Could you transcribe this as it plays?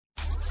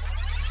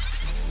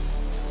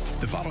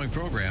The following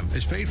program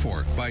is paid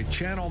for by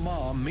Channel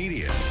Mom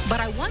Media.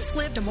 But I once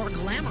lived a more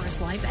glamorous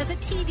life as a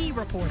TV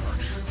reporter.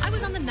 I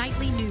was on the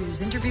nightly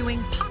news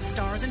interviewing pop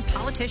stars and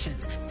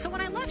politicians. So when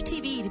I left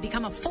TV to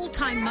become a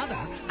full-time mother,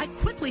 I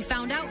quickly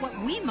found out what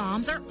we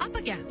moms are up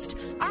against.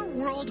 Our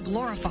world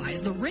glorifies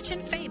the rich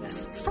and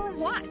famous. For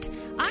what?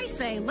 I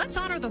say let's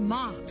honor the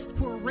moms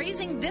who are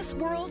raising this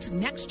world's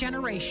next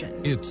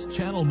generation. It's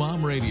Channel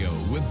Mom Radio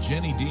with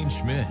Jenny Dean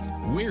Schmidt.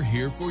 We're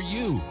here for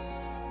you.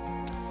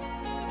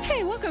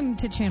 Hey, welcome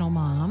to Channel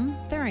Mom.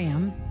 There I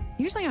am.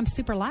 Usually I'm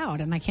super loud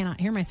and I cannot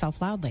hear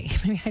myself loudly.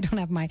 Maybe I don't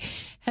have my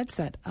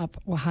headset up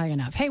high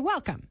enough. Hey,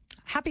 welcome.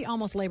 Happy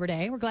almost Labor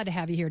Day. We're glad to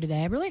have you here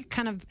today. I'm really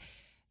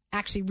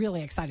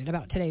really excited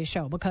about today's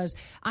show because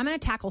I'm going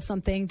to tackle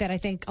something that I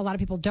think a lot of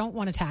people don't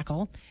want to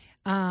tackle.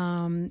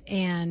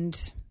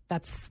 And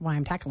that's why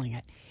I'm tackling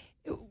it.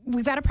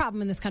 We've got a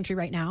problem in this country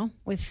right now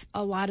with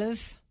a lot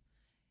of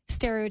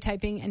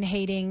stereotyping and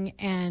hating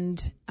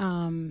and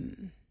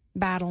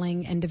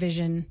battling and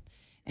division,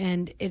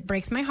 and it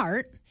breaks my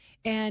heart.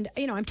 And,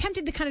 I'm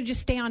tempted to kind of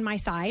just stay on my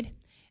side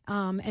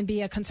and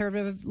be a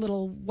conservative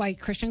little white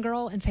Christian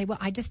girl and say, well,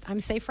 I'm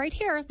safe right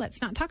here.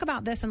 Let's not talk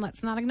about this and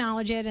let's not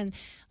acknowledge it and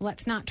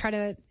let's not try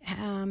to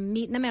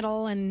meet in the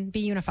middle and be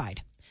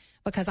unified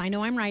because I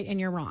know I'm right and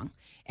you're wrong.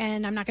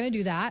 And I'm not going to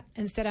do that.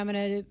 Instead, I'm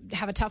going to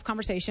have a tough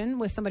conversation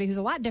with somebody who's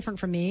a lot different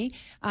from me.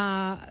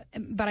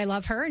 But I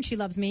love her and she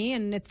loves me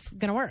and it's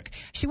going to work.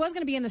 She was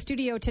going to be in the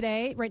studio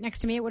today right next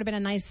to me. It would have been a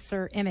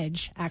nicer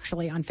image,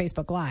 actually, on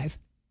Facebook Live.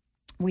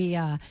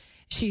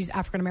 She's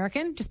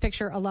African-American. Just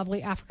picture a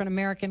lovely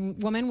African-American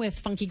woman with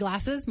funky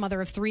glasses, mother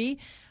of three.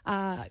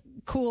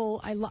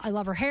 Cool. I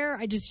love her hair.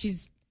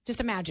 Just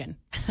imagine.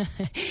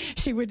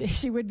 she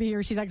would be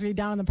here. She's actually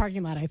down in the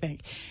parking lot, I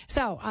think.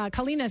 So,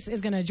 Kalinas is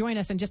going to join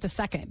us in just a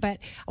second, but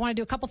I want to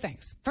do a couple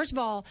things. First of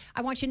all,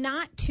 I want you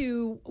not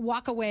to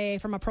walk away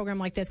from a program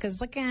like this because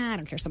it's like, I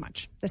don't care so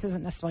much. This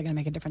isn't necessarily going to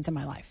make a difference in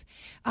my life.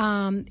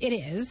 It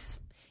is.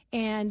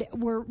 And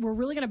we're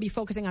really going to be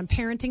focusing on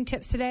parenting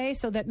tips today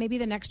so that maybe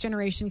the next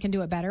generation can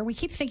do it better. We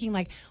keep thinking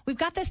like, we've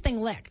got this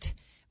thing licked.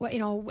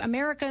 Well,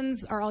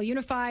 Americans are all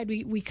unified.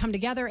 We come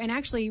together. And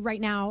actually right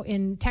now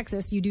in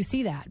Texas, you do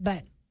see that.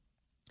 But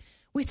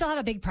we still have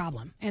a big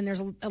problem. And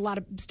there's a lot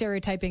of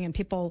stereotyping and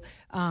people,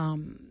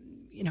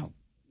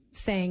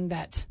 saying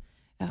that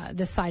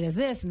this side is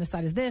this and this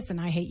side is this.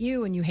 And I hate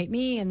you and you hate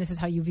me. And this is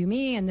how you view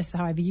me. And this is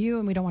how I view you.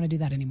 And we don't want to do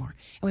that anymore.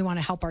 And we want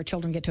to help our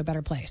children get to a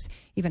better place,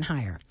 even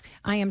higher.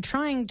 I am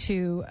trying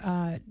to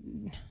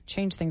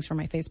change things for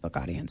my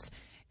Facebook audience.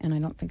 And I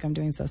don't think I'm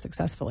doing so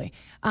successfully.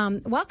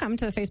 Welcome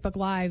to the Facebook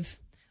Live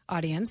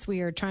audience.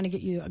 We are trying to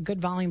get you a good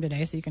volume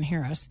today so you can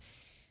hear us.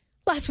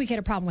 Last week I had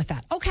a problem with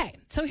that. Okay,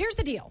 so here's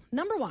the deal.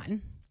 Number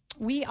one,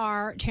 we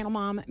are Channel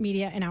Mom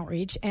Media and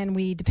Outreach, and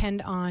we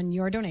depend on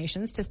your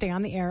donations to stay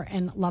on the air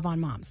and love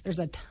on moms. There's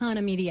a ton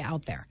of media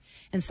out there,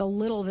 and so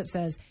little of it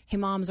says, hey,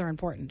 moms are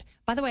important.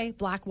 By the way,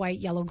 black, white,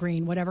 yellow,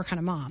 green, whatever kind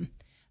of mom.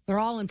 They're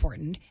all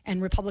important.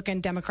 And Republican,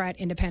 Democrat,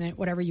 Independent,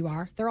 whatever you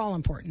are, they're all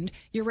important.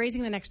 You're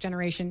raising the next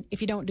generation. If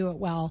you don't do it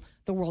well,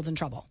 the world's in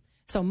trouble.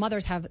 So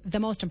mothers have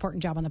the most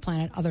important job on the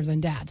planet other than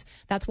dads.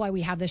 That's why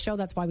we have this show.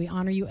 That's why we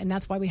honor you. And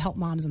that's why we help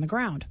moms on the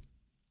ground.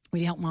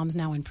 We help moms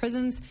now in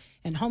prisons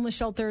and homeless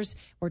shelters.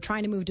 We're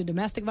trying to move to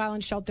domestic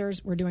violence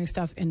shelters. We're doing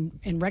stuff in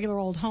regular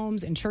old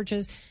homes, in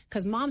churches,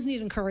 because moms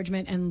need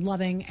encouragement and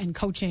loving and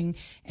coaching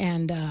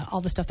and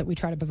all the stuff that we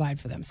try to provide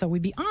for them. So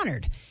we'd be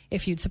honored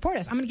if you'd support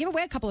us. I'm going to give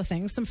away a couple of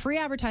things. Some free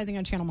advertising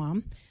on Channel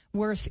Mom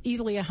worth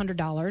easily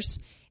 $100.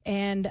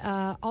 And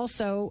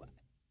also,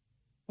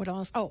 what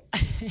else? Oh,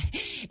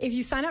 if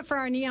you sign up for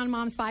our Neon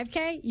Moms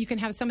 5K, you can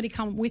have somebody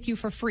come with you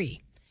for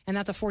free. And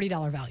that's a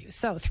 $40 value.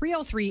 So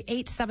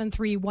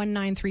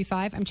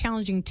 303-873-1935. I'm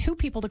challenging 2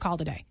 people to call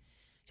today.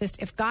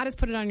 Just if God has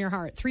put it on your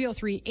heart,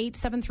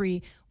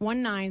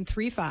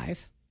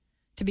 303-873-1935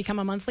 to become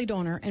a monthly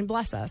donor and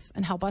bless us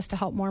and help us to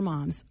help more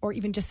moms or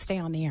even just stay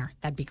on the air.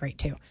 That'd be great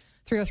too.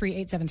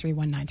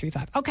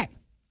 303-873-1935. Okay,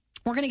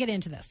 we're going to get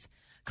into this.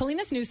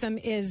 Kalinas Newsom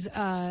is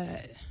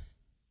a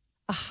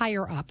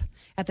higher up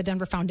at the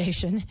Denver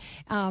Foundation.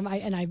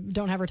 I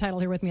don't have her title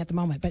here with me at the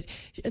moment, but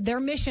their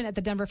mission at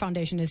the Denver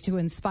Foundation is to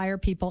inspire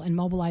people and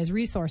mobilize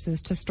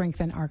resources to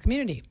strengthen our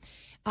community.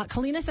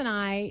 Kalinas and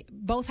I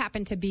both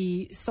happen to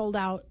be sold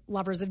out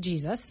lovers of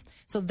Jesus.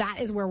 So that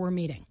is where we're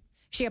meeting.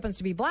 She happens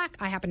to be black.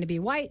 I happen to be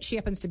white. She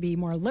happens to be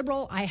more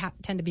liberal. I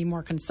tend to be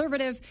more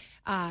conservative.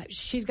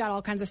 She's got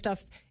all kinds of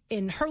stuff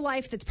in her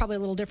life that's probably a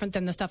little different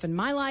than the stuff in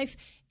my life.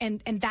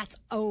 And that's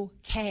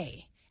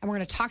okay. And we're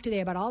going to talk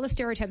today about all the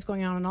stereotypes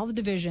going on and all the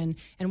division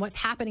and what's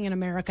happening in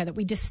America, that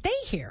we just stay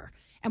here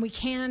and we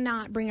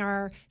cannot bring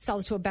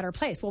ourselves to a better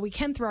place. Well, we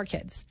can through our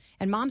kids.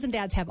 And moms and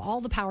dads have all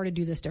the power to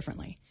do this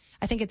differently.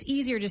 I think it's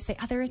easier to just say,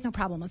 there is no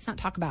problem. Let's not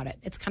talk about it.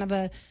 It's kind of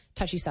a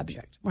touchy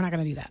subject. We're not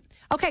going to do that.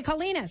 Okay,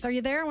 Kalinas, are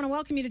you there? I want to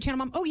welcome you to Channel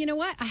Mom. Oh, you know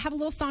what? I have a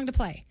little song to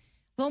play.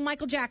 A little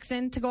Michael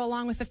Jackson to go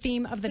along with the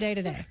theme of the day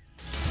today.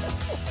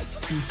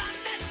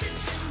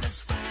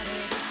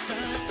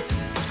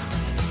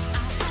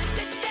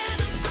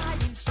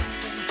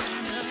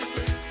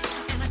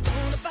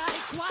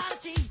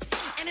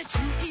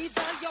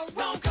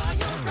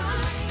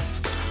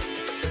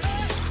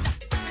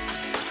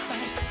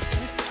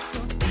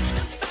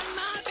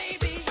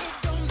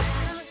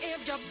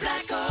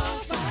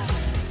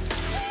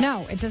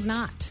 No, it does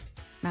not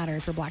matter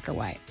if you're black or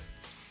white.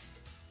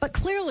 But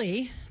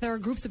clearly, there are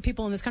groups of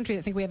people in this country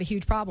that think we have a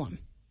huge problem.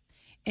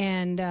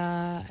 And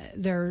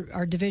there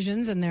are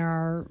divisions and there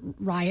are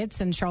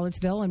riots in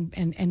Charlottesville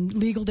and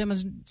legal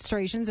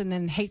demonstrations and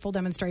then hateful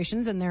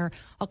demonstrations. And there are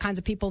all kinds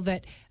of people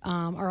that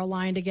are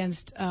aligned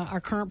against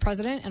our current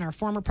president and our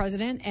former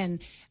president.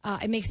 And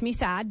it makes me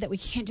sad that we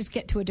can't just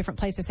get to a different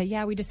place to say,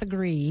 yeah, we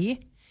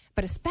disagree.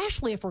 But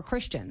especially if we're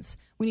Christians,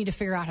 we need to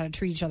figure out how to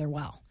treat each other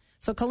well.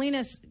 So,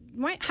 Kalinas,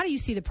 how do you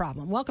see the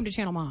problem? Welcome to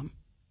Channel Mom.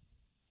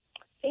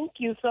 Thank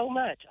you so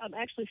much. I'm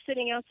actually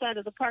sitting outside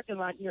of the parking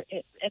lot here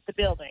at the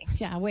building.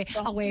 Yeah,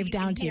 I'll wave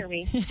down to you.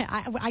 Me.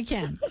 I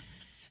can.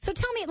 So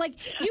tell me, like,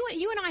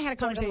 you and I had a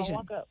conversation.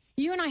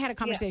 You and I had a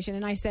conversation,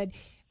 and I said,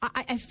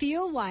 I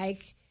feel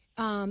like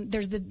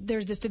there's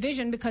this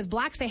division because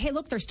blacks say, hey,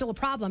 look, there's still a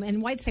problem.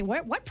 And whites say,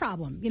 what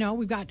problem? You know,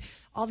 we've got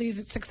all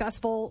these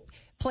successful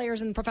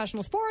players in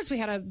professional sports. We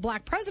had a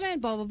black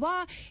president, blah, blah,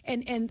 blah.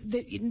 And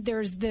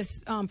there's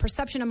this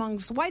perception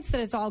amongst whites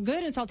that it's all good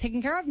and it's all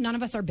taken care of. None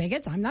of us are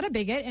bigots. I'm not a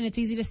bigot, and it's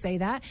easy to say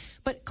that.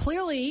 But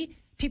clearly,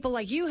 people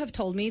like you have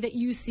told me that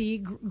you see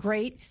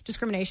great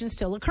discrimination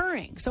still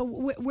occurring. So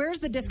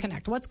where's the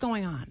disconnect? What's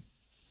going on?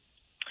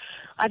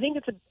 I think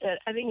it's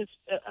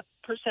a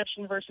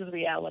perception versus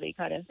reality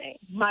kind of thing.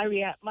 My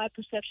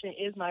perception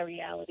is my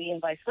reality, and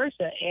vice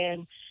versa.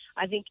 And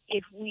I think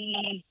if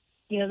we,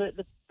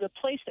 the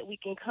place that we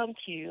can come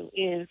to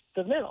is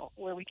the middle,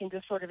 where we can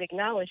just sort of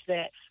acknowledge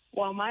that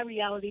while my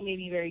reality may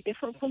be very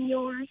different from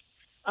yours,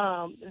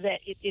 that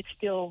it's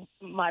still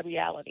my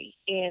reality,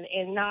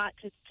 and not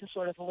to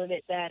sort of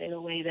limit that in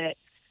a way that,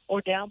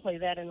 or downplay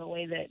that in a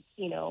way that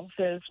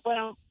says,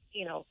 well,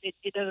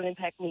 it doesn't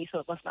impact me, so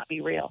it must not be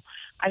real.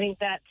 I think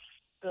that's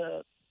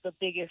the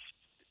biggest,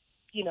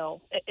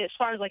 as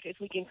far as like if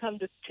we can come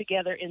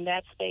together in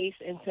that space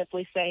and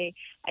simply say,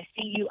 I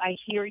see you, I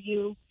hear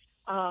you.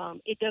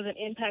 It doesn't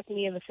impact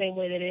me in the same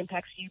way that it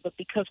impacts you, but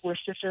because we're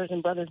sisters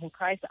and brothers in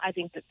Christ, I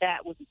think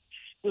that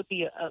would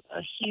be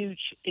a huge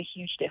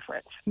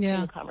difference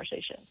in the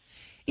conversation.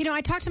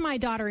 I talked to my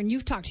daughter, and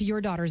you've talked to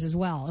your daughters as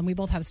well, and we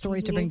both have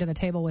stories to bring to the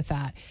table with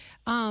that.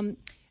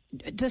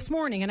 This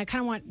morning, and I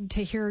kind of want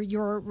to hear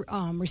your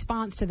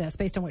response to this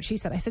based on what she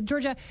said. I said,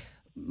 Georgia,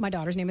 my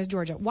daughter's name is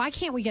Georgia, why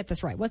can't we get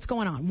this right? What's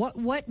going on?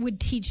 What would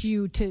teach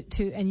you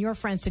to and your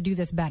friends to do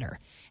this better?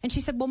 And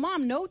she said, well,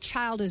 Mom, no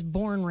child is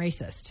born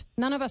racist.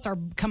 None of us are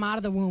come out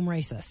of the womb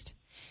racist.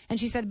 And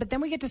she said, but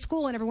then we get to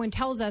school and everyone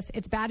tells us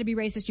it's bad to be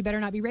racist. You better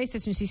not be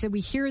racist. And she said, we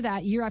hear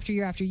that year after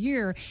year after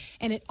year.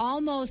 And it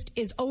almost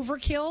is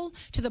overkill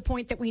to the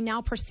point that we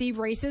now perceive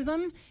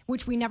racism,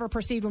 which we never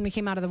perceived when we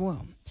came out of the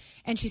womb.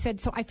 And she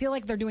said, so I feel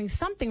like they're doing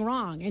something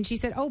wrong. And she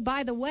said, oh,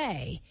 by the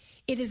way,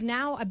 it is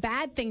now a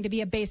bad thing to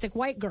be a basic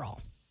white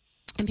girl.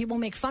 And people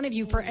make fun of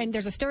you and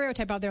there's a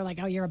stereotype out there like,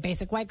 oh, you're a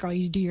basic white girl.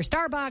 You do your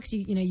Starbucks,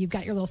 you've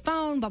got your little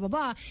phone, blah, blah,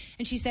 blah.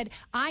 And she said,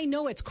 I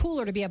know it's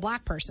cooler to be a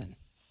black person.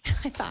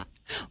 I thought,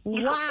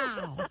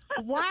 wow.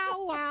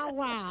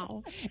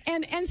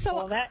 And so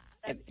well, that's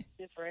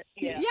different.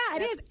 Yeah,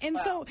 it is. And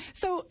wow.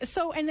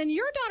 so, and then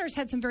your daughters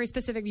had some very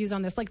specific views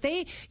on this. Like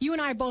you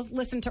and I both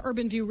listened to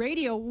Urban View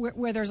Radio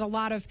where there's a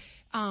lot of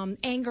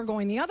anger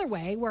going the other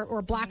way,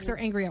 where blacks are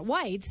angry at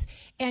whites.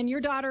 And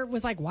your daughter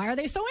was like, why are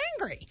they so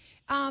angry?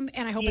 And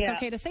I hope it's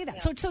okay to say that.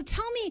 Yeah. So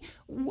tell me,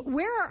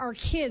 where are our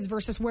kids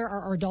versus where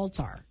our adults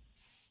are?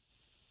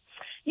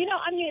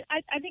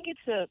 I think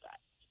it's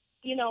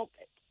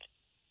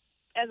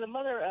as a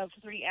mother of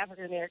 3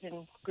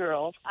 African-American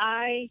girls,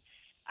 I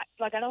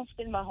don't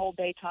spend my whole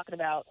day talking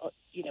about,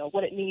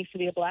 what it means to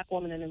be a black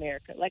woman in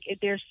America.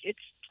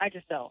 I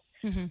just don't.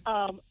 Mm-hmm.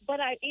 But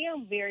I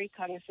am very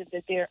cognizant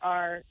that there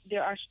are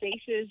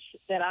spaces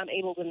that I'm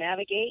able to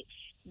navigate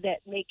that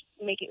make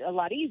it a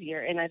lot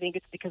easier. And I think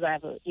it's because I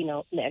have an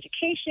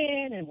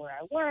education and where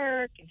I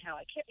work and how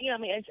I can,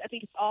 I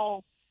think it's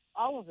all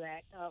of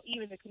that,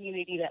 even the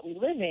community that we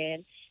live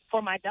in.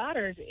 For my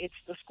daughters, it's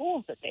the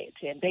schools that they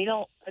attend. They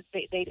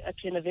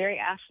attend a very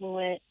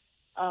affluent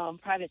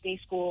private day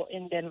school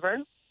in Denver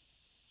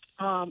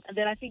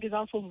that I think is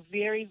also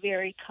very,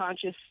 very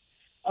conscious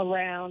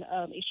around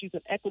issues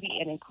of equity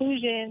and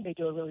inclusion. They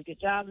do a really good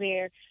job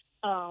there.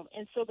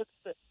 And so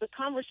the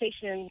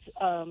conversations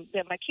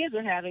that my kids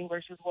are having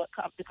versus what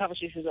the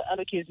conversations that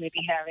other kids may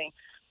be having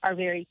are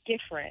very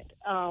different.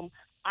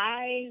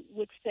 I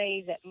would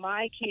say that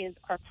my kids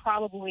are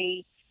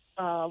probably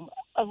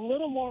a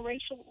little more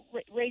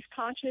race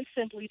conscious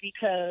simply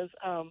because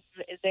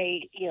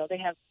they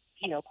have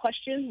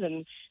questions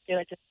and they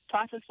like to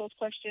process those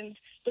questions,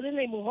 but then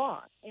they move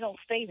on. They don't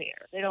stay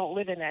there. They don't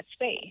live in that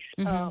space.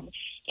 Mm-hmm.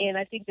 And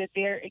I think that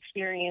their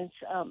experience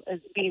as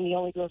being the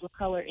only girls of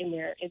color in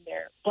their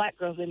black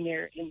girls in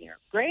their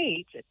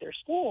grades at their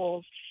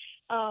schools,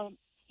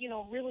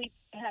 really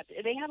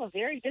they have a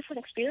very different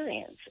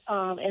experience.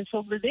 And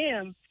so for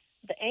them,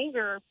 the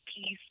anger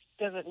piece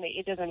doesn't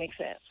make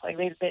sense. Like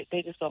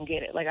they just don't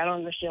get it. Like I don't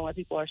understand why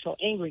people are so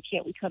angry.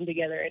 Can't we come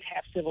together and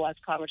have civilized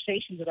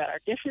conversations about our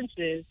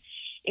differences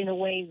in a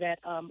way that,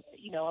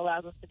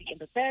 allows us to be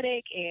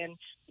empathetic and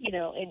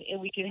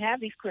we can have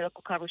these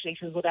critical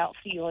conversations without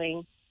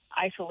feeling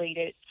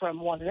isolated from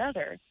one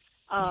another.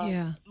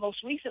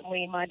 Most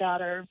recently, my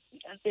daughter,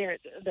 the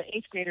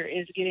 8th grader,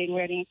 is getting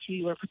ready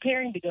to, or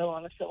preparing to go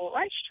on a civil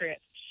rights trip.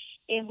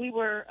 And we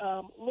were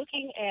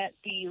looking at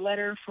the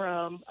letter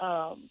from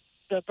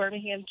the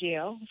Birmingham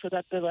jail, so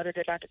that's the letter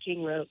that Dr.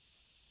 King wrote.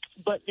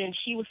 But then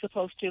she was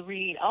supposed to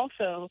read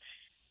also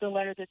the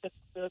letter that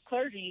the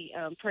clergy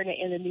printed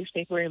in the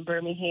newspaper in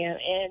Birmingham.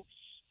 And,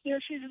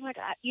 she's just like,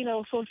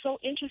 so it's so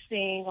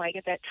interesting, like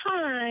at that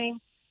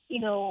time,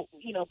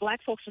 black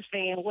folks are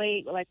saying,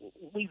 wait, like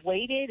we've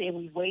waited and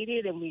we've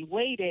waited and we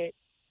waited.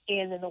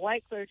 And then the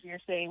white clergy are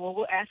saying, well,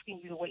 we're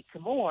asking you to wait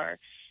some more.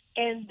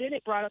 And then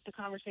it brought up the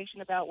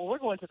conversation about, well, we're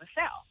going to the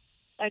South.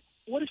 Like,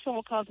 what if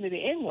someone calls me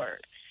the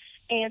N-word?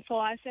 And so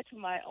I said to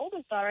my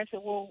oldest daughter, I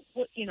said, well,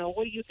 what do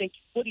you think?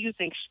 What do you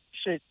think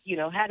should,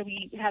 how do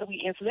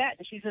we answer that?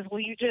 And she says, well,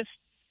 you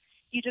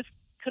just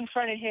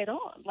confront it head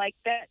on, like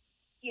that.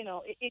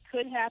 It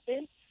could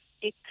happen,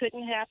 it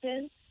couldn't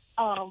happen,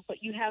 but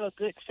you have a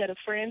good set of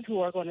friends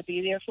who are going to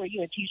be there for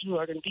you and teachers who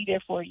are going to be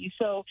there for you.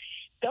 So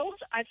those,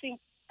 I think,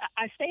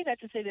 I say that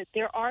to say that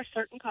there are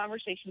certain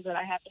conversations that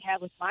I have to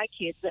have with my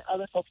kids that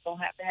other folks don't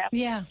have to have.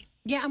 Yeah.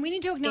 Yeah, and we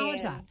need to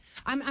acknowledge that.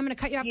 I'm going to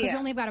cut you off because we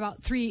only have got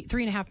about three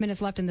and a half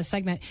minutes left in this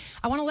segment.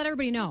 I want to let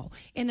everybody know,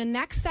 in the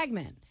next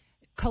segment,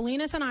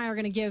 Kalinas and I are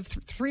going to give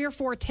 3 or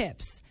 4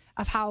 tips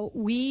of how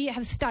we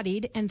have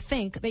studied and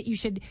think that you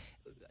should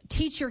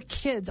teach your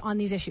kids on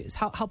these issues,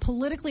 how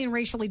politically and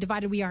racially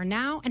divided we are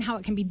now, and how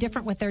it can be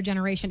different with their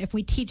generation if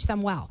we teach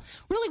them well.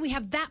 Really, we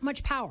have that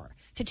much power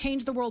to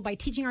change the world by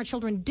teaching our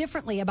children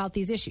differently about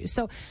these issues.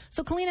 So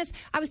Kalinas,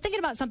 I was thinking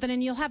about something,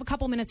 and you'll have a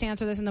couple minutes to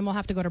answer this, and then we'll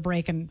have to go to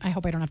break, and I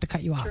hope I don't have to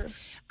cut you off.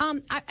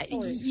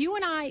 Sure. You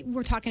and I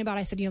were talking about,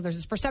 I said, there's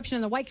this perception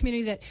in the white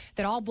community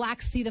that all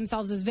blacks see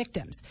themselves as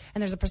victims,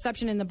 and there's a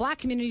perception in the black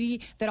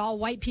community that all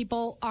white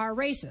people are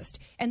racist,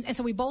 and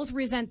so we both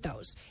resent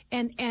those.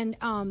 And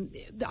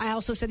I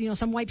also said,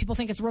 some white people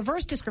think it's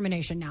reverse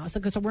discrimination now.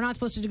 So we're not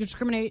supposed to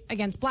discriminate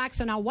against blacks,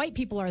 so now white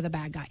people are the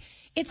bad guy.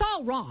 It's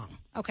all wrong,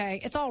 okay?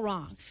 It's all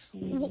wrong.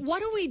 What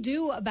do we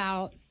do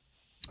about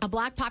a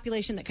black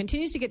population that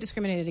continues to get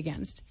discriminated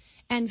against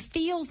and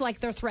feels like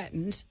they're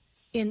threatened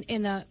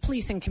in the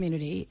policing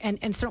community?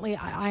 And certainly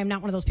I am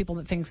not one of those people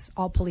that thinks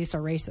all police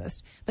are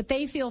racist, but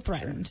they feel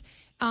threatened.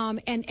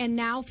 And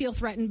now feel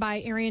threatened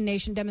by Aryan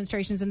Nation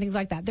demonstrations and things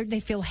like that.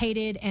 They feel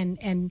hated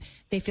and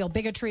they feel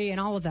bigotry and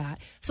all of that.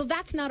 So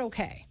that's not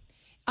okay.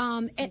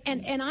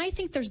 And I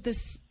think there's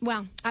this,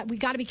 we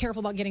got to be careful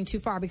about getting too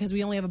far because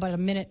we only have about a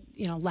minute,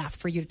 left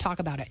for you to talk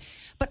about it.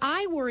 But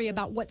I worry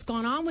about what's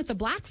gone on with the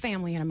black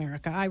family in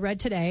America. I read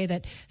today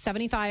that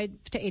 75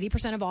 to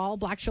 80% of all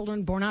black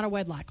children born out of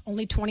wedlock.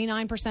 Only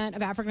 29%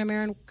 of African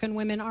American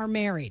women are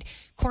married.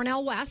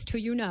 Cornel West,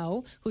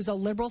 who who's a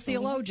liberal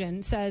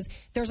theologian, says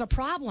there's a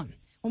problem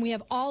when we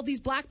have all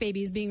these black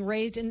babies being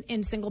raised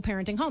in single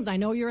parenting homes. I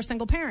know you're a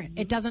single parent.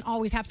 It doesn't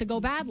always have to go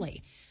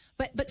badly.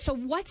 But so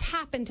what's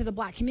happened to the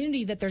black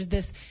community that there's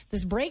this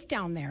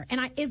breakdown there?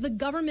 And is the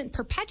government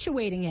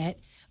perpetuating it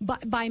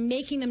by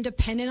making them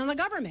dependent on the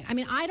government? I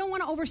mean, I don't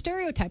want to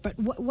over-stereotype, but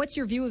what's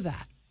your view of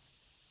that?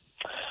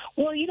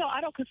 Well,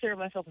 I don't consider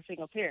myself a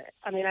single parent.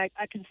 I mean, I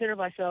consider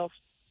myself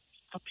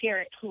a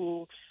parent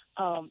who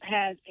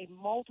has a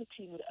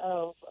multitude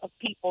of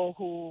people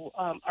who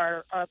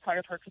are a part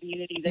of her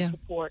community that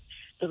support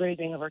the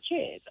raising of her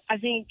kids. I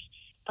think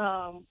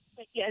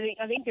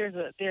I think there's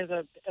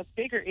a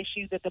bigger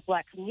issue that the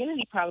black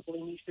community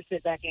probably needs to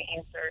sit back and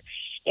answer,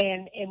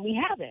 and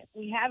we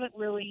haven't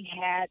really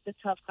had the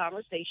tough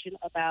conversation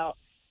about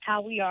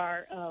how we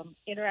are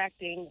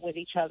interacting with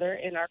each other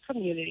in our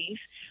communities,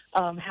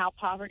 how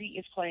poverty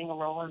is playing a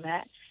role in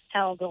that,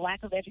 how the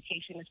lack of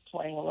education is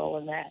playing a role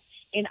in that.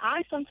 And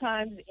I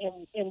sometimes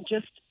am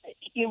just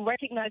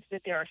recognize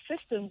that there are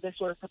systems that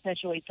sort of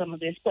perpetuate some of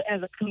this, but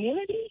as a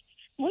community,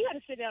 we got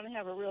to sit down and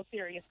have a real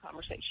serious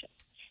conversation.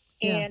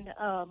 Yeah.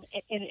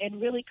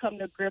 And really come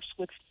to grips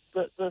with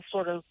the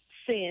sort of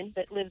sin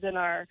that lives in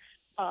our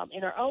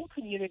own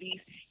communities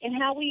and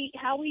how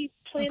we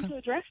plan to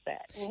address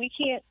that. And we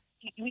can't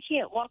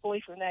walk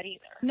away from that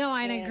either. No,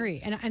 I agree.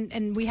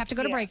 And we have to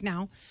go to break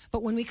now.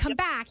 But when we come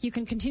back, you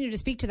can continue to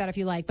speak to that if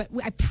you like. But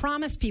I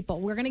promise people,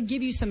 we're going to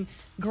give you some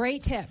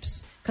great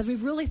tips because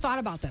we've really thought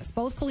about this,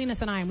 both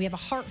Kalinas and I, and we have a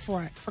heart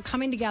for it, for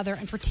coming together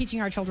and for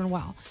teaching our children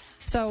well.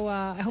 So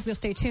I hope you'll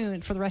stay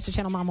tuned for the rest of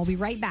Channel Mom. We'll be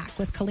right back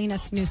with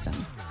Kalinas Newsom.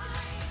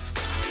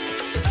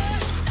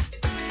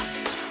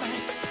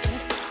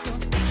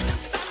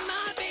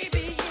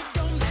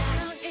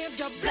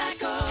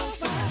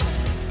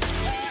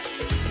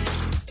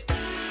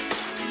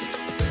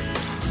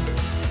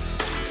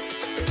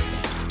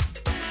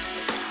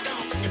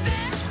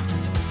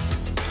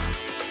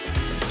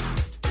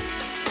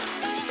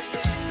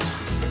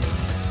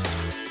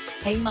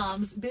 Hey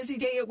moms, busy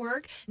day at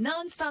work,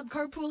 non-stop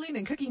carpooling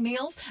and cooking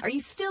meals? Are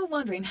you still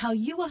wondering how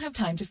you will have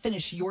time to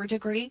finish your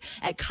degree?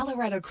 At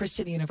Colorado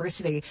Christian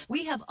University,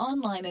 we have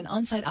online and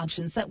on-site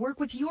options that work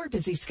with your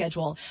busy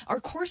schedule. Our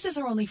courses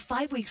are only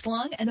 5 weeks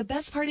long, and the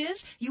best part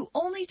is you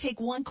only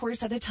take one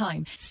course at a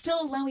time,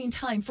 still allowing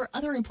time for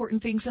other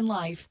important things in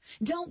life.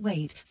 Don't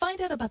wait. Find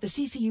out about the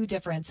CCU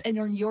difference and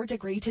earn your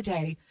degree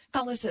today.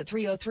 Call us at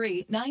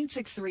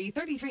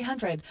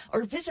 303-963-3300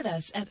 or visit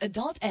us at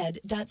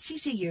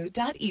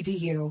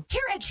adulted.ccu.edu.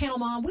 Here at Channel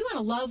Mom, we want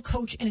to love,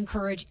 coach, and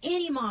encourage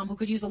any mom who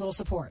could use a little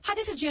support. Hi,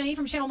 this is Jenny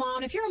from Channel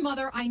Mom. If you're a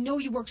mother, I know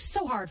you work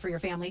so hard for your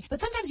family,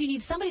 but sometimes you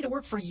need somebody to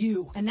work for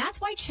you. And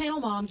that's why Channel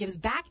Mom gives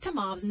back to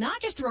moms,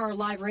 not just through our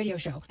live radio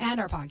show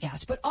and our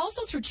podcast, but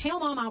also through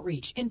Channel Mom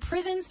outreach in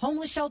prisons,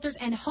 homeless shelters,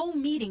 and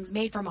home meetings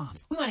made for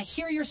moms. We want to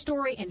hear your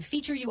story and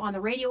feature you on the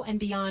radio and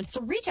beyond.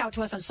 So reach out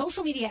to us on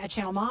social media at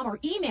Channel Mom or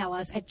email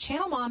us at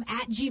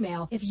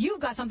channelmom@gmail if you've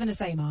got something to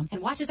say, Mom.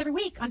 And watch us every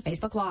week on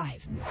Facebook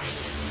Live.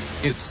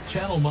 It's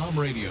Channel Mom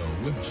Radio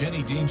with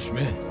Jenny Dean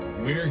Schmidt.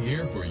 We're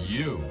here for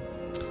you.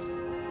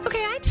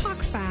 Okay, I talk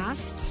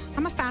fast.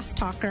 I'm a fast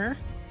talker.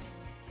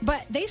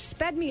 But they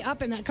sped me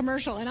up in that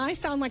commercial, and I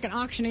sound like an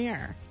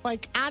auctioneer,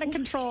 like out of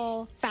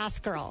control,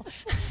 fast girl.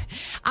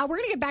 We're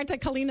going to get back to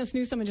Kalinas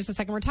Newsom in just a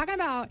second. We're talking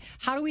about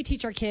how do we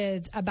teach our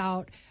kids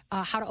about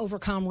how to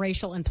overcome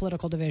racial and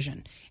political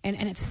division. And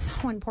it's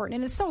so important,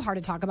 and it's so hard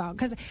to talk about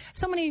because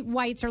so many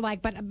whites are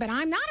like, but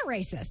I'm not a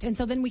racist. And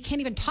so then we can't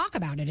even talk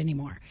about it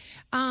anymore.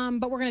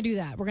 But we're going to do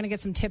that. We're going to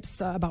get some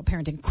tips about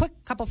parenting.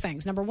 Quick couple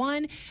things. Number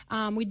one,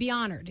 we'd be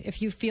honored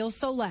if you feel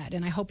so led,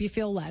 and I hope you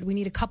feel led. We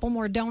need a couple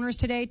more donors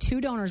today. 2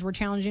 donors we're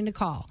challenging to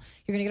call.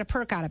 You're going to get a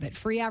perk out of it.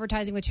 Free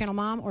advertising with Channel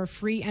Mom or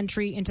free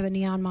entry into the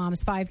Neon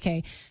Moms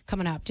 5K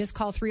coming up. Just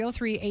call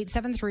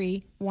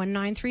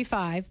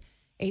 303-873-1935.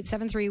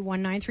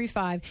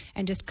 873-1935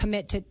 and just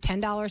commit to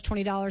 $10,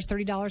 $20,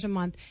 $30 a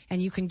month,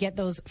 and you can get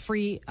those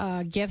free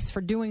gifts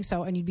for doing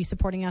so, and you'd be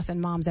supporting us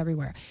and moms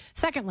everywhere.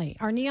 Secondly,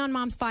 our Neon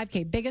Moms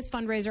 5K, biggest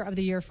fundraiser of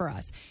the year for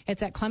us.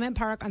 It's at Clement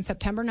Park on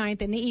September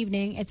 9th in the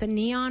evening. It's a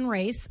neon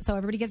race, so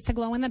everybody gets to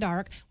glow in the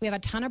dark. We have a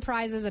ton of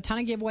prizes, a ton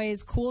of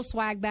giveaways, cool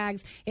swag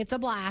bags. It's a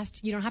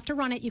blast. You don't have to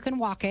run it. You can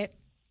walk it.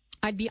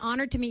 I'd be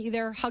honored to meet you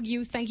there, hug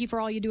you. Thank you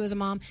for all you do as a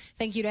mom.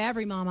 Thank you to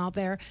every mom out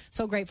there.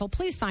 So grateful.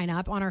 Please sign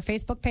up on our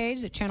Facebook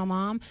page at Channel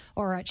Mom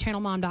or at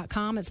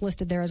channelmom.com. It's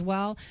listed there as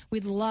well.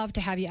 We'd love to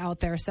have you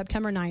out there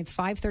September 9th,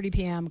 5:30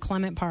 p.m.,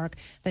 Clement Park,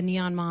 the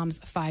Neon Moms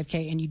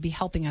 5K, and you'd be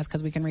helping us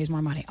because we can raise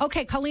more money.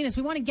 Okay, Kalinas,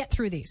 we want to get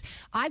through these.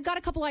 I've got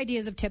a couple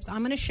ideas of tips I'm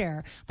going to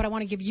share, but I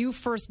want to give you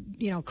first,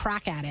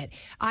 crack at it.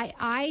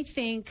 I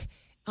think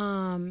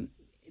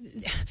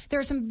there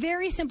are some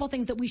very simple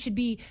things that we should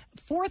be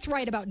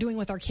forthright about doing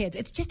with our kids.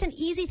 It's just an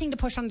easy thing to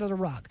push under the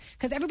rug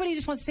because everybody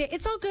just wants to say,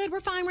 it's all good, we're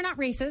fine, we're not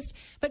racist.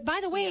 But by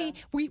the way,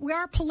 we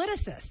are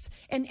politicists.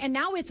 And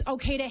now it's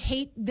okay to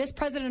hate this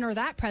president or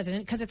that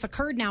president because it's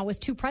occurred now with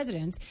 2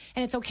 presidents.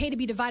 And it's okay to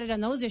be divided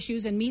on those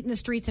issues and meet in the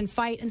streets and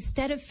fight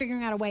instead of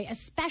figuring out a way,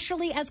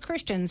 especially as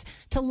Christians,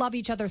 to love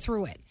each other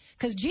through it.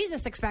 Because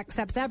Jesus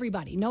accepts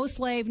everybody. No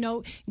slave,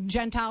 no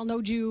Gentile,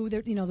 no Jew.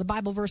 The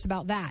Bible verse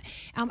about that.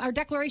 Our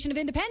Declaration of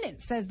Independence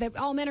says that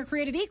all men are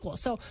created equal.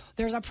 So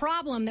there's a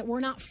problem that we're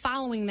not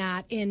following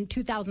that in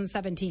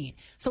 2017.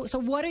 So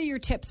what are your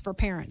tips for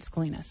parents,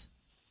 Kalinas?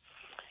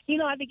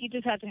 I think you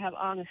just have to have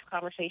honest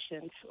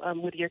conversations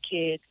with your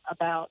kids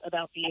about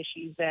the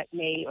issues that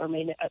may or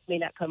may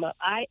not come up.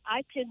 I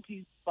tend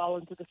to fall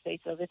into the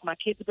space of if my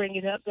kids bring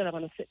it up, then I'm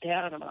going to sit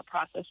down and I'm going to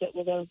process it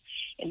with them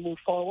and move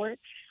forward.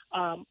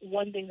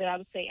 One thing that I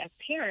would say as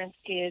parents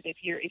is if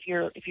you're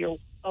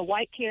a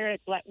white carrot,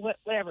 black,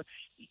 whatever,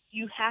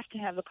 you have to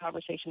have a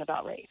conversation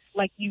about race,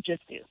 like you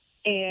just do.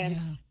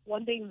 And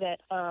one thing that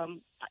I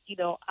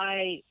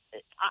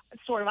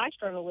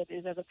struggle with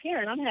is as a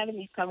parent, I'm having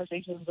these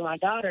conversations with my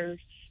daughters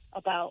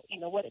about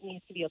what it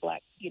means to be a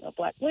black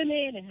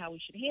women and how we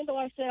should handle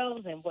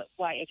ourselves and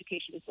why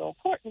education is so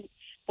important.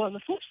 But on the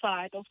flip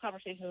side, those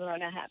conversations are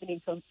not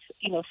happening so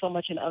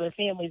much in other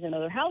families and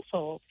other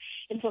households,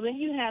 and so then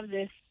you have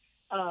this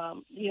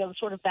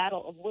sort of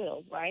battle of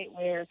wills, right,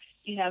 where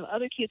you have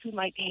other kids who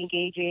might be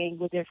engaging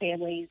with their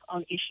families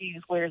on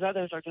issues, whereas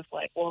others are just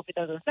like, well, if it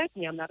doesn't affect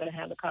me, I'm not going to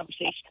have the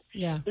conversation.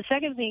 Yeah. The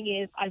second thing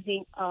is I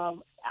think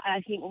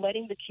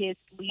letting the kids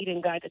lead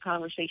and guide the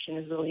conversation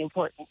is really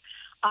important.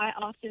 I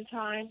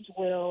oftentimes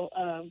will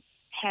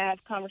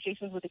have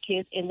conversations with the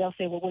kids, and they'll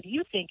say, well, what do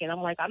you think? And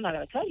I'm like, I'm not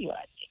going to tell you what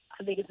I think.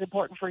 I think it's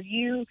important for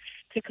you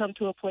to come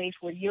to a place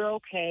where you're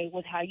okay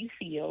with how you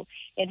feel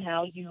and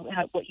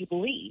what you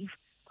believe.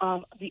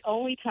 The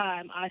only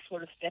time I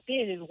sort of step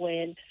in is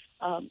when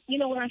I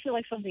feel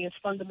like something is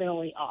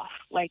fundamentally off.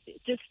 Like,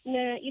 just,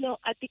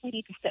 I think we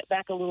need to step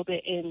back a little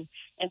bit and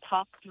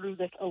talk through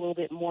this a little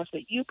bit more so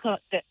that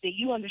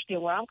you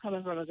understand where I'm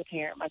coming from as a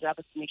parent. My job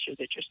is to make sure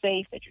that you're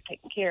safe, that you're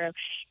taken care of,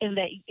 and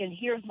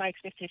here's my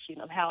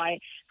expectation of how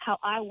I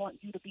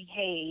want you to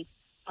behave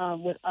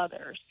with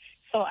others.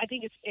 So I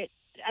think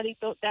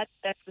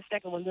that's the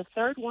second one. The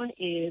third one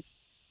is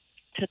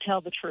to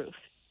tell the truth.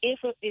 if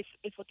a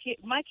kid,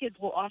 my kids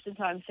will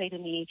oftentimes say to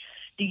me,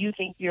 do you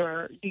think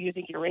you're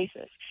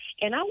racist?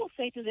 And I will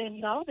say to them,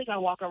 I don't think I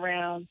walk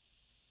around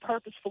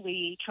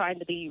purposefully trying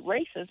to be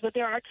racist, but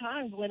there are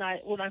times when I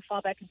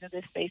fall back into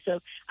this space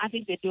of, I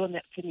think they're doing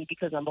that to me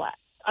because I'm black.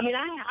 I mean,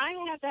 I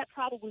have that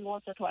probably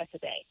once or twice a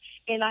day,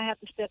 and I have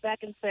to step back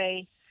and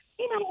say,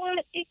 you know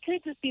what, it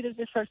could just be that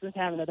this person's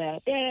having a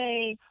bad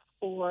day,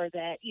 or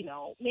that,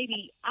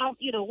 maybe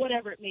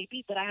whatever it may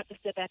be, but I have to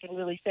step back and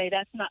really say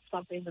that's not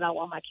something that I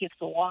want my kids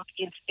to walk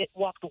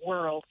the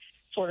world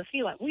sort of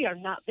feel like. We are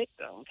not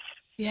victims.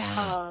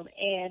 Yeah.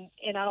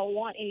 And I don't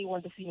want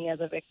anyone to see me as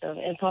a victim.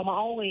 And so I'm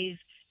always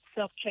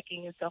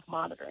self-checking and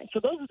self-monitoring. So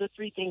those are the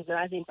three things that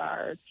I think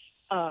are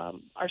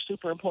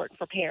super important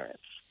for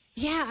parents.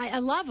 Yeah, I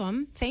love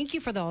them. Thank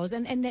you for those.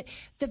 And that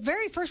the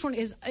very first one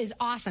is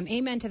awesome.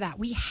 Amen to that.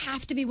 We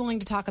have to be willing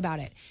to talk about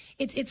it.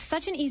 It's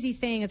such an easy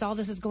thing as all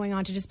this is going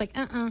on to just like,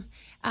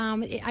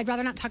 I'd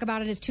rather not talk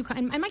about it. It's too,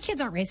 and my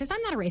kids aren't racist.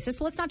 I'm not a racist,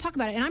 so let's not talk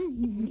about it. And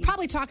I'm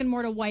probably talking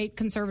more to white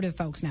conservative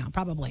folks now,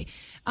 probably.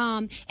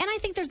 And I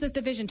think there's this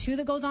division too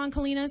that goes on,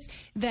 Kalinas,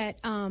 that,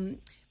 and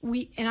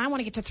I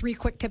want to get to 3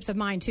 quick tips of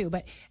mine too,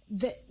 but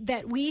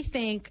that we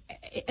think,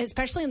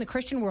 especially in the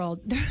Christian world,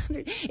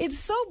 it's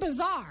so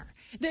bizarre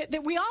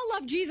that we all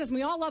love Jesus and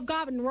we all love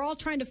God and we're all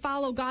trying to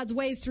follow God's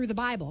ways through the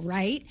Bible,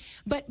 right?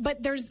 But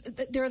there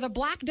are the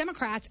black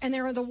Democrats and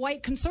there are the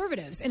white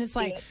conservatives, and it's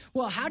like,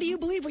 well, how do you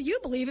believe what you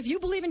believe if you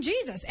believe in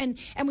Jesus? And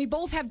we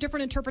both have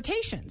different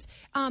interpretations,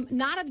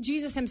 not of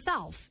Jesus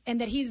himself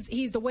and that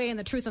he's the way and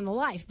the truth and the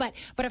life, but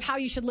of how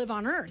you should live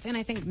on earth. And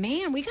I think,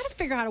 man, we got to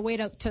figure out a way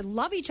to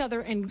love each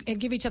other and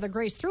give each other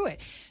grace through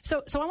it.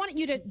 So I want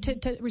you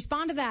to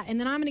respond to that,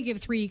 and then I'm going to give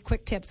 3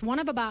 quick tips. One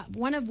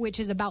of which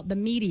is about the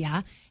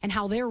media and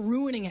how they're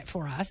ruining it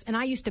for us. And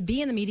I used to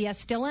be in the media,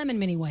 still am in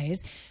many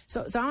ways.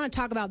 So I want to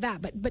talk about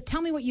that. But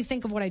tell me what you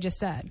think of what I just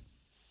said.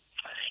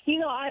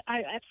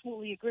 I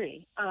absolutely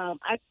agree.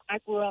 I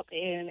grew up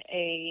in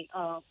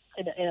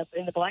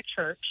the black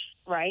church,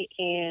 right?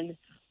 And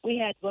we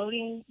had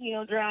voting,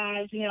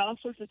 drives. We had all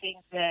sorts of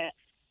things that,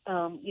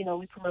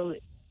 we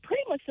promoted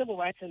pretty much civil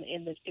rights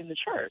in the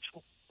church.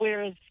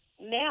 Whereas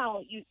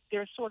now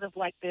there's sort of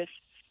like this,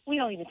 we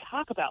don't even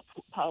talk about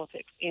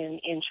politics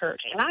in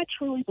church. And I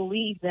truly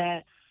believe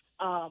that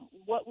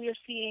what we're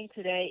seeing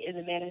today is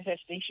a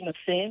manifestation of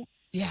sin.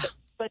 Yeah.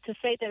 But to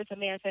say that it's a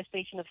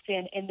manifestation of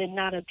sin and then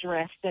not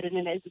address that it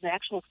is an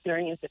actual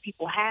experience that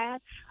people have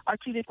are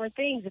 2 different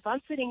things. If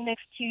I'm sitting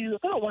next to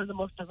one of the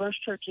most diverse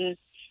churches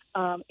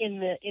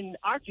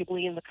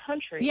arguably in the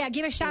country. Yeah,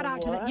 give a shout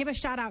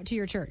out to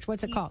your church.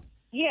 What's it called?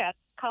 Yeah,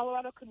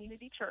 Colorado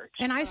Community Church.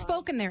 And I've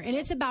spoken there, and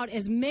it's about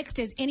as mixed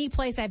as any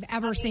place I've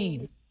ever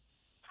seen.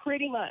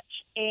 Pretty much.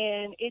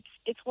 And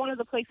it's one of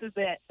the places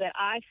that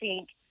I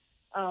think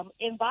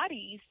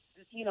embodies,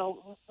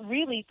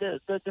 really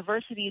the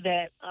diversity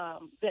that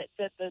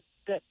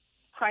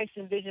Christ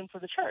envisioned for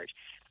the church.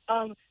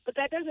 But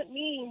that doesn't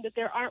mean that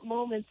there aren't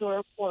moments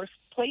or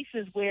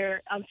places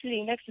where I'm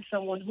sitting next to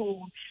someone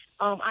who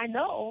I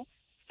know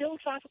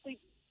philosophically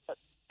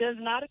does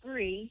not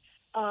agree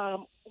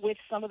with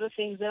some of the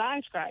things that I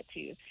ascribe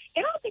to. And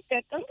I don't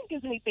think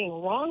there's anything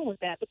wrong with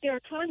that. But there are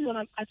times when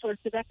I sort of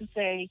sit back and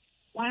say,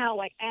 wow,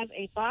 like as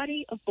a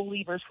body of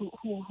believers who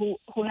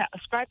have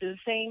ascribed to the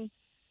same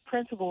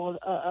principle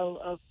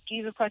of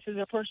Jesus Christ as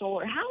their personal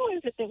Lord, how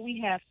is it that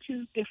we have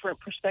 2 different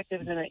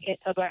perspectives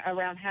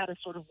around how to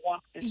sort of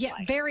walk this life? Yeah,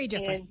 very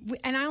different.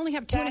 And I only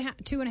have two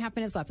and a half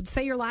minutes left.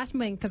 Say your last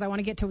thing because I want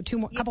to get to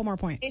couple more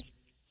points.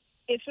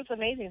 It's just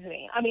amazing to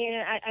me. I mean,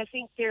 I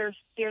think there's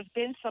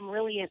been some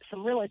real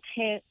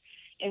intent,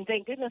 and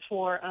thank goodness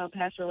for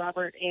Pastor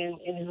Robert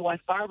and his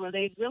wife Barbara.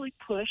 They've really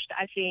pushed,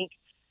 I think,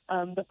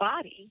 the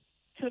body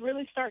to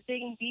really start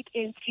digging deep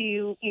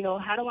into,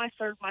 how do I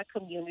serve my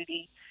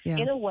community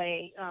in a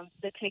way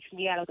that takes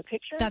me out of the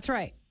picture. That's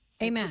right.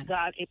 Amen.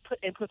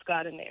 It puts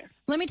God in there.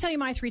 Let me tell you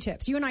my 3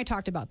 tips. You and I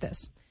talked about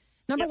this.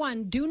 Number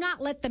 1, do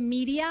not let the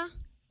media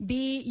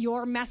be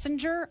your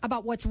messenger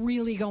about what's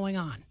really going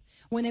on.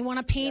 When they want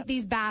to paint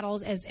these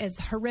battles as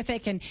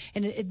horrific and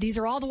these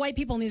are all the white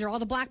people and these are all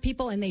the black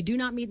people and they do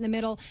not meet in the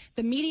middle,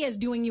 the media is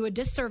doing you a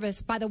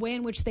disservice by the way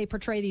in which they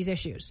portray these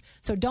issues.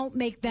 So don't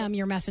make them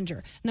your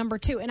messenger. Number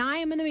 2, and I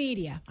am in the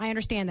media. I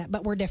understand that,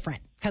 but we're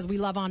different because we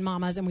love on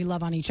mamas and we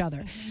love on each other.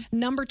 Mm-hmm.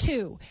 Number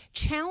 2,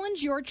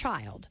 challenge your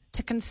child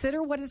to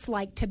consider what it's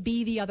like to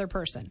be the other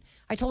person.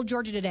 I told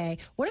Georgia today,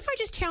 what if I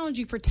just challenge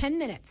you for 10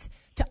 minutes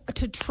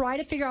to try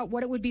to figure out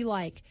what it would be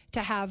like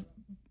to have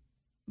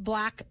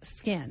black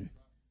skin?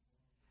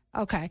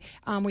 Okay.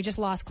 We just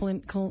lost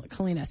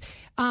Kalinas.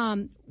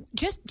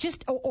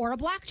 Or a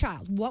black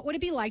child. What would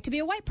it be like to be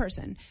a white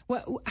person?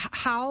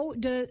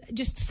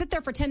 Just sit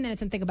there for 10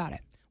 minutes and think about it.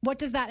 What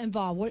does that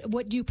involve?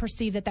 What do you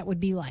perceive that would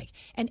be like?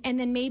 And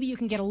then maybe you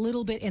can get a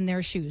little bit in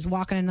their shoes,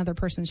 walk in another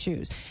person's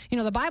shoes.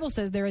 The Bible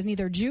says there is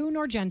neither Jew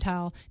nor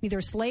Gentile,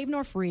 neither slave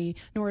nor free,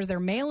 nor is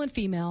there male and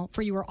female,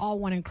 for you are all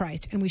one in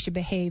Christ, and we should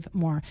behave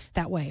more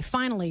that way.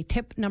 Finally,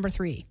 tip number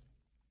 3.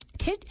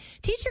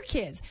 Teach your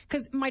kids,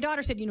 because my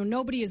daughter said,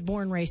 nobody is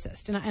born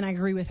racist, and I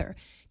agree with her.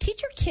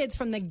 Teach your kids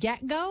from the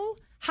get-go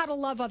how to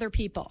love other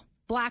people.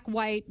 Black,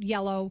 white,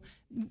 yellow,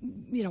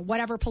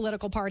 whatever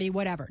political party,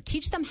 whatever.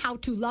 Teach them how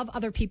to love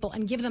other people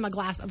and give them a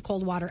glass of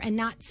cold water and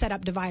not set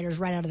up dividers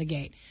right out of the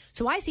gate.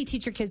 So I see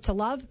teach your kids to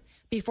love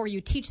before you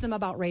teach them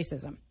about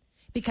racism.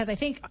 Because I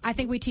think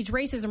we teach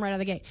racism right out of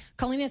the gate.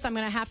 Kalinas, I'm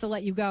going to have to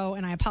let you go,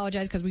 and I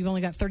apologize because we've only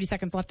got 30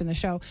 seconds left in the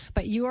show.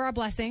 But you are a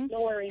blessing.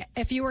 No worries.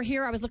 If you were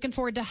here, I was looking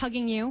forward to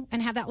hugging you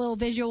and have that little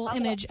visual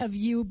image of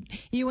you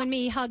and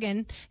me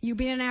hugging. You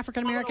being an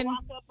African American. I'm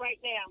going to walk up right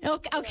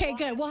now. Okay,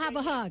 good. We'll have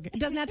a hug. It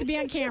doesn't have to be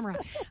on camera.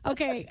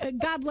 Okay,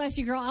 God bless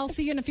you, girl. I'll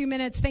see you in a few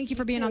minutes. Thank you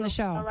for being on the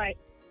show. All right.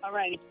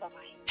 Bye-bye.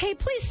 Hey,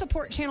 please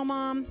support Channel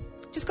Mom.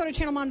 Just go to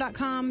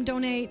channelmom.com,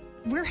 donate.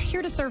 We're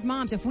here to serve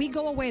moms. If we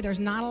go away, there's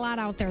not a lot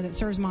out there that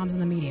serves moms in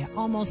the media.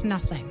 Almost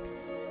nothing.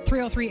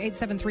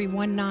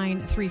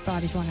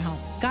 303-873-1935 if you want to help.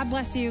 God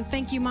bless you.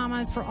 Thank you,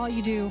 mamas, for all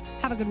you do.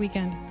 Have a good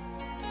weekend.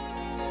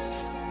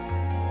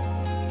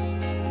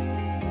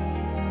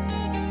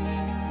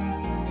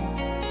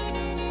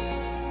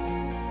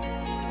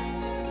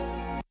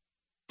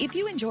 If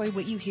you enjoy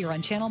what you hear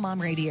on Channel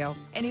Mom Radio,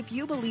 and if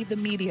you believe the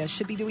media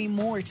should be doing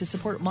more to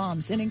support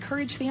moms and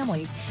encourage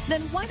families,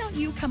 then why don't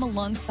you come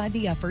alongside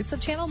the efforts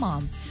of Channel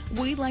Mom?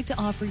 We'd like to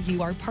offer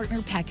you our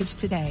partner package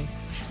today.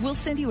 We'll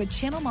send you a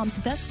Channel Mom's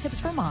Best Tips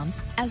for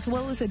Moms, as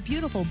well as a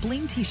beautiful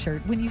bling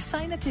t-shirt when you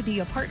sign up to be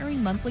a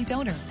partnering monthly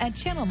donor at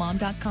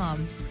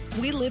channelmom.com.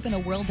 We live in a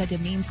world that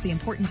demeans the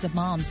importance of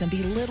moms and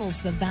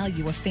belittles the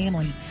value of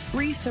family.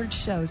 Research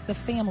shows the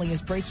family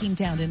is breaking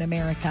down in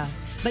America.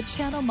 But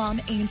Channel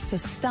Mom aims to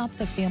stop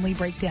the family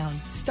breakdown,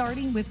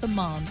 starting with the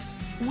moms.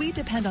 We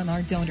depend on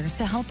our donors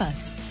to help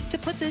us, to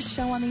put this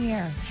show on the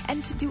air,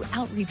 and to do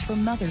outreach for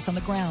mothers on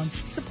the ground,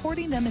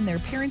 supporting them in their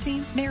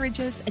parenting,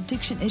 marriages,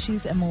 addiction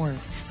issues, and more.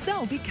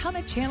 So become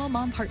a Channel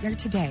Mom partner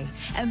today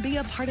and be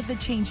a part of the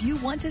change you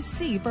want to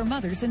see for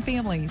mothers and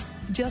families.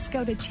 Just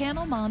go to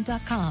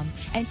channelmom.com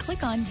and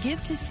click on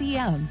Give to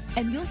CM,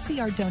 and you'll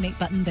see our donate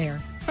button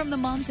there. From the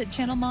moms at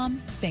Channel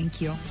Mom, thank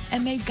you.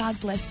 And may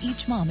God bless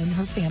each mom and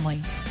her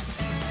family.